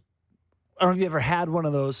 Which, I don't know if you ever had one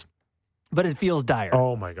of those, but it feels dire.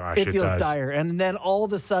 Oh, my gosh, it feels does. dire. And then all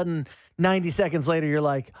of a sudden, 90 seconds later, you're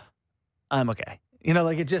like, I'm okay. You know,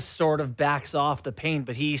 like it just sort of backs off the pain,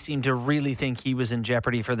 but he seemed to really think he was in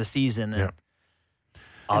jeopardy for the season. And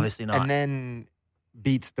obviously not. And then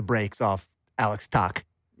beats the brakes off Alex Tuch.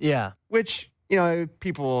 Yeah. Which, you know,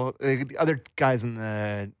 people, the other guys in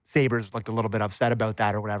the Sabres looked a little bit upset about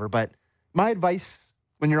that or whatever. But my advice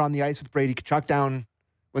when you're on the ice with Brady Tkachuk down,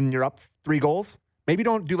 when you're up 3 goals, maybe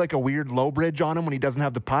don't do like a weird low bridge on him when he doesn't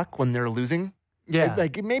have the puck when they're losing. Yeah.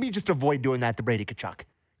 Like maybe just avoid doing that to Brady Tkachuk.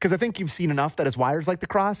 Because I think you've seen enough that his wires like to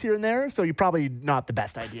cross here and there, so you're probably not the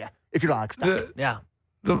best idea if you're Alex Tuch.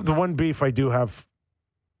 The one beef I do have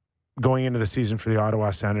going into the season for the Ottawa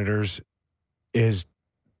Senators is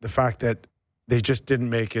the fact that they just didn't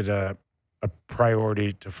make it a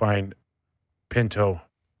priority to find Pinto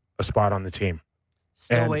a spot on the team.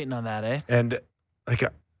 Still waiting on that, eh? And like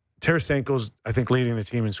Tarasenko's, I think, leading the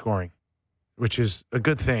team in scoring, which is a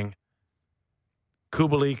good thing.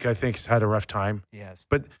 Kubalik, I think, has had a rough time. Yes.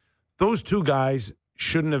 But those two guys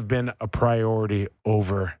shouldn't have been a priority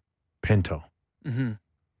over Pinto. Mm-hmm.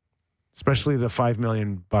 Especially the $5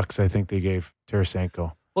 million I think they gave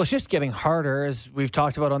Tarasenko. Well, it's just getting harder, as we've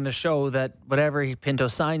talked about on the show, that whatever Pinto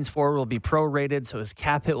signs for will be prorated, so his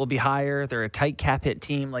cap hit will be higher. They're a tight cap hit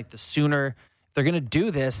team. Like, the sooner they're going to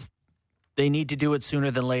do this, they need to do it sooner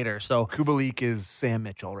than later. So Kubalik is Sam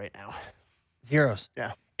Mitchell right now. Zeros.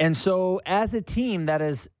 Yeah. And so as a team that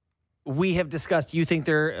is, we have discussed, you think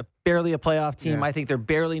they're barely a playoff team. Yeah. I think they're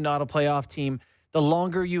barely not a playoff team. The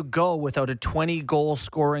longer you go without a 20-goal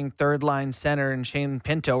scoring third-line center in Shane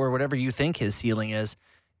Pinto or whatever you think his ceiling is,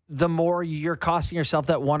 the more you're costing yourself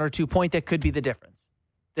that 1 or 2 point that could be the difference.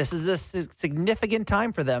 This is a significant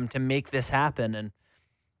time for them to make this happen. And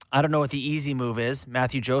I don't know what the easy move is.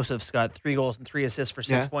 Matthew Joseph's got 3 goals and 3 assists for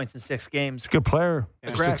 6 points in 6 games. He's a good player.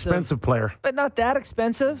 He's an expensive player. But not that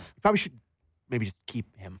expensive. Probably should maybe just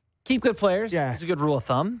keep him. Keep good players. Yeah. It's a good rule of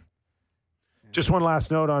thumb. Just one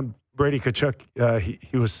last note on Brady Tkachuk.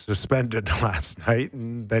 He was suspended last night,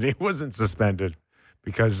 and then he wasn't suspended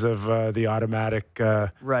because of the automatic.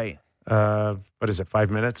 Right. What is it?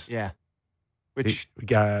 5 minutes. Yeah.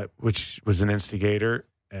 Which was an instigator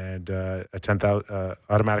and a 10,000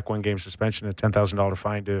 automatic 1-game suspension, a $10,000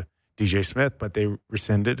 fine to DJ Smith, but they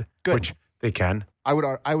rescinded, Good. which they can. I would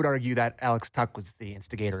argue that Alex Tuck was the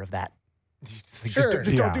instigator of that. Sure.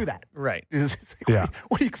 Just don't do that. Right. It's like,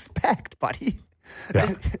 what do you expect, buddy?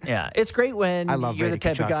 Yeah. Yeah. It's great when I love you're the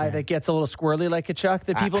Brady type of Tkachuk, guy man. that gets a little squirrely like Tkachuk,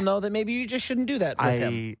 that people know that maybe you just shouldn't do that with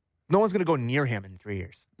him. No one's going to go near him in 3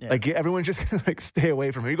 years. Yeah. Like, everyone's just going to stay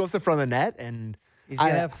away from him. He goes to the front of the net, and He's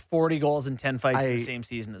going to have 40 goals and 10 fights in the same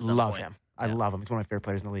season at some love point. him. I love him. He's one of my favorite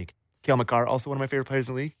players in the league. Cale Makar, also one of my favorite players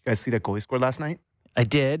in the league. You guys see that goal he scored last night? I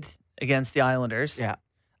did against the Islanders. Yeah.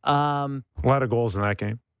 A lot of goals in that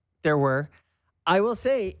game. There were. I will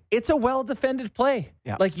say it's a well-defended play.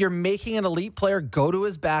 Yeah. Like you're making an elite player go to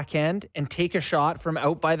his backhand and take a shot from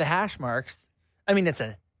out by the hash marks. I mean, it's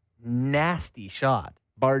a nasty shot.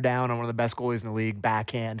 Bar down on one of the best goalies in the league,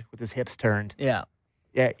 backhand with his hips turned. Yeah.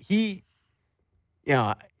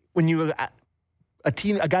 Yeah, when you a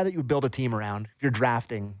guy that you would build a team around, if you're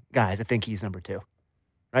drafting guys, I think he's number 2.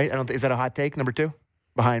 Right? Is that a hot take? Number 2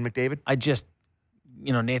 behind McDavid? I just,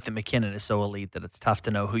 Nathan McKinnon is so elite that it's tough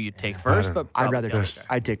to know who you'd take first. But I'd probably rather Gallagher.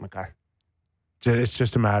 I'd take Makar. It's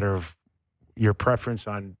just a matter of your preference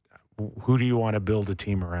on who do you want to build a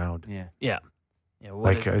team around. Yeah. Yeah.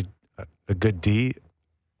 What Like a good D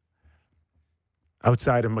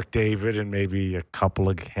outside of McDavid and maybe a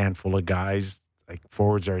handful of guys. Like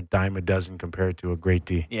forwards are a dime a dozen compared to a great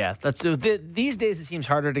D. Yeah, these days it seems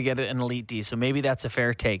harder to get an elite D, so maybe that's a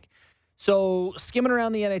fair take. So skimming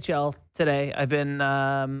around the NHL today, I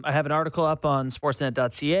have an article up on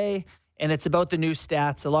Sportsnet.ca, and it's about the new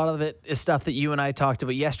stats. A lot of it is stuff that you and I talked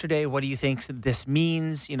about yesterday. What do you think this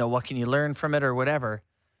means? What can you learn from it or whatever?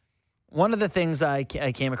 One of the things I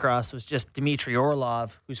came across was just Dmitry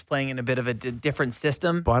Orlov, who's playing in a bit of a different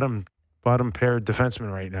system. Bottom pair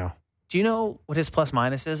defenseman right now. Do you know what his plus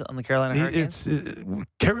minus is on the Carolina Hurricanes?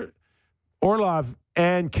 Orlov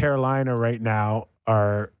and Carolina right now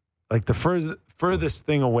are like the furthest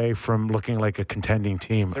thing away from looking like a contending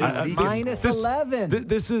team. Minus 11.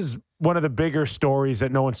 This is one of the bigger stories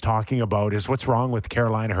that no one's talking about is what's wrong with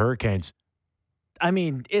Carolina Hurricanes. I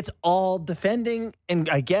mean, it's all defending and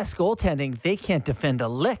I guess goaltending. They can't defend a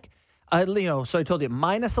lick. So I told you,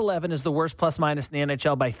 minus 11 is the worst plus minus in the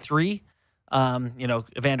NHL by 3.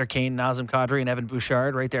 Evander Kane, Nazem Kadri, and Evan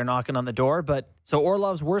Bouchard right there knocking on the door. But so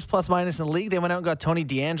Orlov's worst plus minus in the league. They went out and got Tony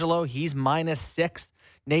DeAngelo. He's minus 6.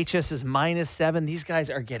 Natchez is minus 7. These guys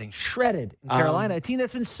are getting shredded in Carolina, a team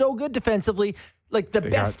that's been so good defensively, like the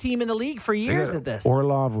best team in the league for years at this.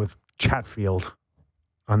 Orlov with Chatfield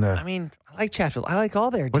on the. I mean, I like Chatfield. I like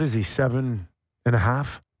all their. What is he,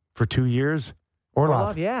 7.5 for 2 years?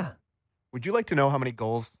 Orlov, yeah. Would you like to know how many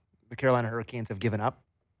goals the Carolina Hurricanes have given up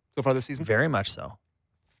so far this season? Very much so.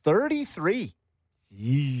 33.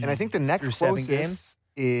 And I think the next Through 7 closest games?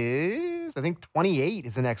 is, I think 28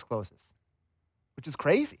 is the next closest, which is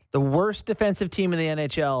crazy. The worst defensive team in the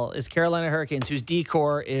NHL is Carolina Hurricanes, whose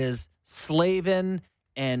D-core is Slavin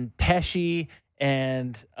and Pesce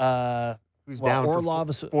and Who's down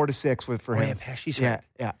Orlov for 4 to 6 for him. Yeah, Pesce's hurt.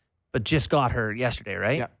 Yeah. But just got hurt yesterday,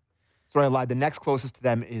 right? Yeah. Sorry, I lied. The next closest to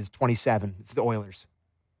them is 27. It's the Oilers.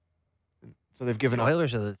 So they've given The up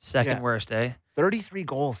Oilers are the second worst, eh? 33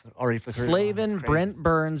 goals already for the Slavin, Brent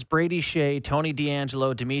Burns, Brady Shea, Tony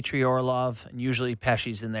DeAngelo, Dmitry Orlov, and usually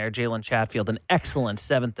Pesce's in there, Jalen Chatfield, an excellent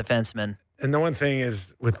 7th defenseman. And the one thing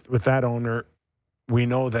is with that owner, we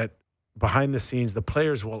know that behind the scenes, the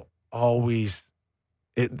players will always,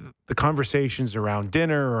 the conversations around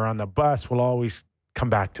dinner or on the bus will always come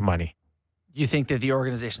back to money. You think that the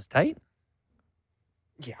organization's tight?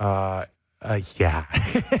 Yeah. Do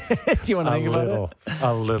you want to think about it?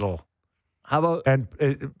 A little. How about... And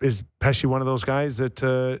is Pesce one of those guys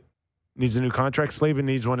that needs a new contract? Slavin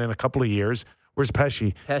needs one in a couple of years. Where's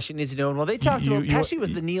Pesce? Pesce needs to know. Well, they talked about Pesce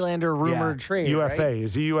was the Nylander rumored trade, UFA. right?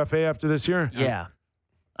 Is he UFA after this year? Yeah.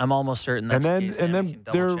 I'm almost certain that's the case. And then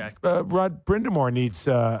Rod Brindamore needs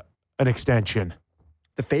an extension.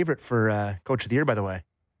 The favorite for Coach of the Year, by the way,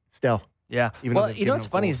 still. Yeah. Even though Well, they've you know given what's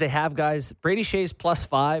up funny goals. is they have guys, Brady Shea's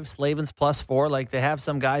 +5, Slavin's +4. Like they have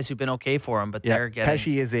some guys who've been okay for him, but they're getting...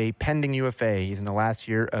 Pesce is a pending UFA. He's in the last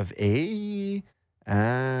year of a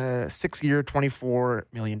 6-year, $24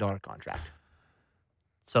 million contract.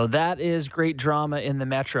 So that is great drama in the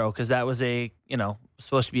Metro because that was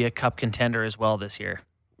supposed to be a cup contender as well this year.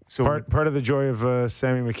 So Part of the joy of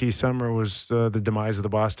Sammy McKee's summer was the demise of the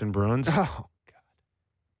Boston Bruins. Oh,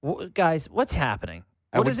 Guys, what's happening?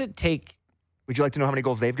 What does it take? would you like to know how many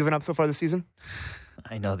goals they've given up so far this season?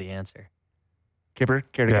 I know the answer. Kipper,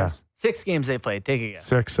 care to guess? 6 games they played. Take a guess.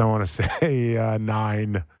 6, I want to say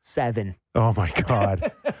 9. 7. Oh, my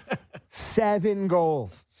God. 7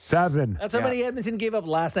 goals. 7. That's how many Edmonton gave up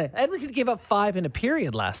last night. Edmonton gave up 5 in a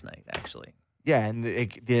period last night, actually. Yeah, and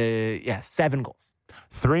 7 goals.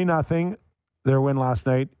 3-0, their win last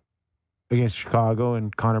night against Chicago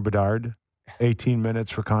and Connor Bedard. 18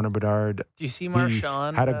 minutes for Connor Bedard. Do you see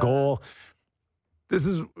Marchand? He had a goal. This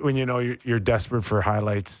is when you know you're desperate for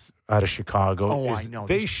highlights out of Chicago. Oh, I know.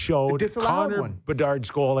 They showed Connor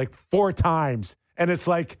Bedard's goal like 4 times, and it's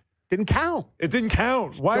like, didn't count. it didn't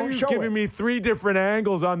count. Why Don't are you show giving it. me 3 different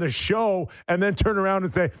angles on the show and then turn around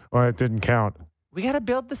and say, "Oh, it didn't count"? We got to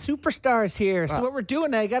build the superstars here. So what we're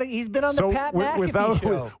doing now, he's been on the Pat McAfee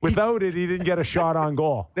show. Without it, he didn't get a shot on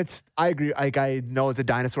goal. I agree. I know it's a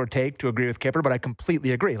dinosaur take to agree with Kipper, but I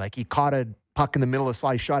completely agree. Like, he caught a puck in the middle of the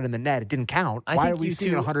slide shot in the net. It didn't count. I Why think are we you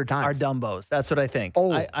seeing it two 100 times? Are Dumbos. That's what I think.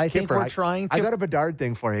 Oh, I think Kipper, we're trying to. I got a Bedard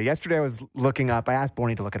thing for you. Yesterday, I was looking up. I asked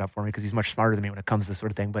Boney to look it up for me because he's much smarter than me when it comes to this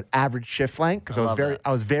sort of thing. But average shift length, because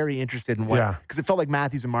I was very interested in what, because it felt like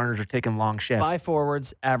Matthews and Marner are taking long shifts. 5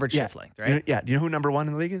 forwards, average shift length, right? Do you know who number 1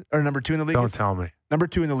 in the league is, or number 2 in the league? Don't tell me. Number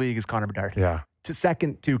 2 in the league is Connor Bedard. Yeah,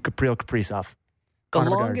 Second to Kirill Kaprizov. The Connor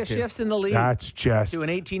Bedard, longest too. shifts in the league that's just. to an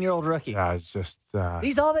 18-year-old rookie. Yeah, it's just.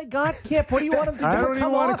 He's all they got, Kip. What do you want him to do? I don't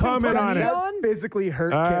even want to comment on it. That physically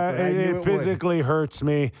hurt Kipper. I knew It physically hurts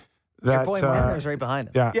me. That, Your boy Marner's right behind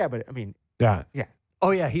him. Yeah, Yeah, but I mean, yeah,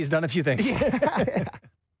 Oh, yeah, he's done a few things.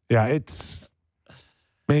 yeah. It's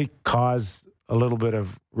may cause a little bit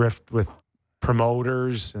of rift with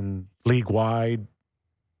promoters and league wide.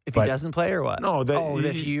 If he doesn't play or what? No,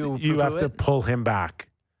 if you have to it? pull him back.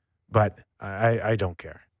 But I don't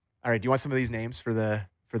care. all right. Do you want some of these names for the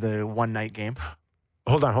one night game?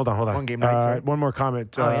 Hold on. One game night, sorry. One more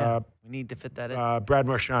comment. We need to fit that in. Brad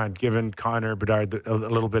Marchand giving Connor Bedard a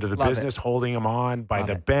little bit of the Love business, holding him on by Love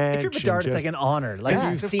the it. bench. If you're Bedard, it's like an honor. Like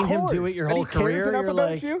you've of seen him do course. it your And whole he cares career. enough You're about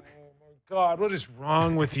like, you? God, what is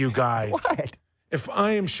wrong with you guys? What? If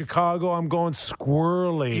I am Chicago, I'm going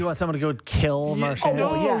squirrely. you want someone to go kill Marchand?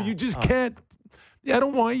 No, yeah. you just can't. I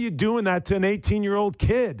don't want you doing that to an 18-year-old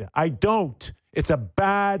kid. I don't. It's a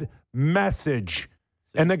bad message.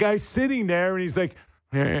 And the guy's sitting there, and he's like,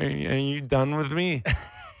 "Hey, are you done with me?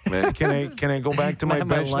 Can I go back to my Have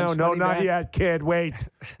my bench now? lunch No, money not back?" yet, kid. Wait.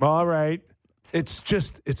 All right. It's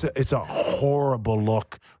just it's a horrible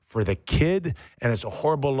look for the kid, and it's a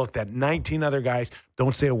horrible look that 19 other guys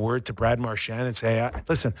don't say a word to Brad Marchand and say,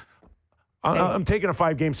 "Listen, I'm taking a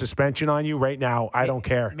 5-game suspension on you right now. I don't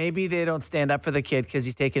care." Maybe they don't stand up for the kid because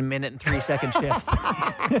he's taking 1 and 3-second shifts.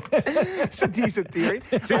 It's a decent theory.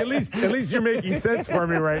 See, at least you're making sense for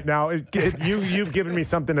me right now. You've given me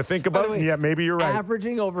something to think about, and yeah, maybe you're right.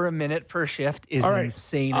 Averaging over a minute per shift is All right.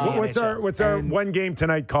 insane. in the What's NHL. our one game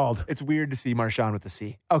tonight called? It's weird to see Marchand with the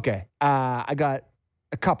C. Okay. I got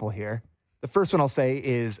a couple here. The first one I'll say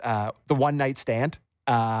is the one night stand,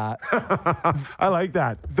 I like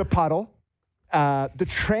that. the puddle, the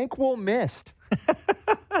tranquil mist,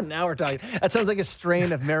 Now we're talking. That sounds like a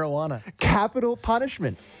strain of marijuana. capital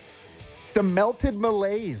punishment, the melted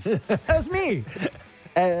malaise, That's me.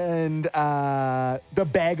 and the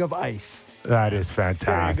bag of ice. That is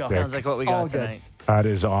fantastic. Sounds like what we All got good. tonight. That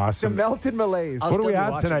is The awesome. melted malaise. I'll What do we still be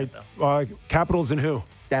have watching tonight? it, Capitals and who?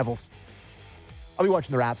 Devils. I'll be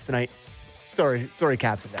watching the Raps tonight. Sorry,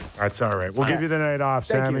 Caps and Devils. That's all right. We'll fine. give you the night off,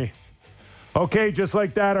 Thank Sammy. you. Okay, just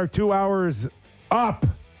like that, our 2 hours up.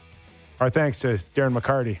 Our thanks to Darren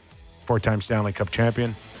McCarty, 4-time Stanley Cup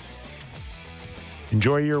champion.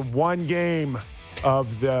 Enjoy your one game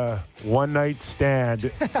of the one night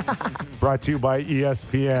stand brought to you by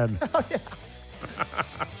ESPN.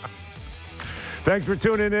 Thanks for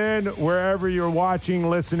tuning in wherever you're watching,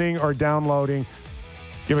 listening, or downloading.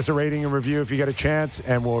 Give us a rating and review if you get a chance,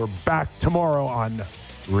 and we're back tomorrow on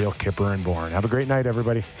Real Kipper and Bourne. Have a great night,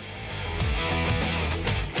 everybody.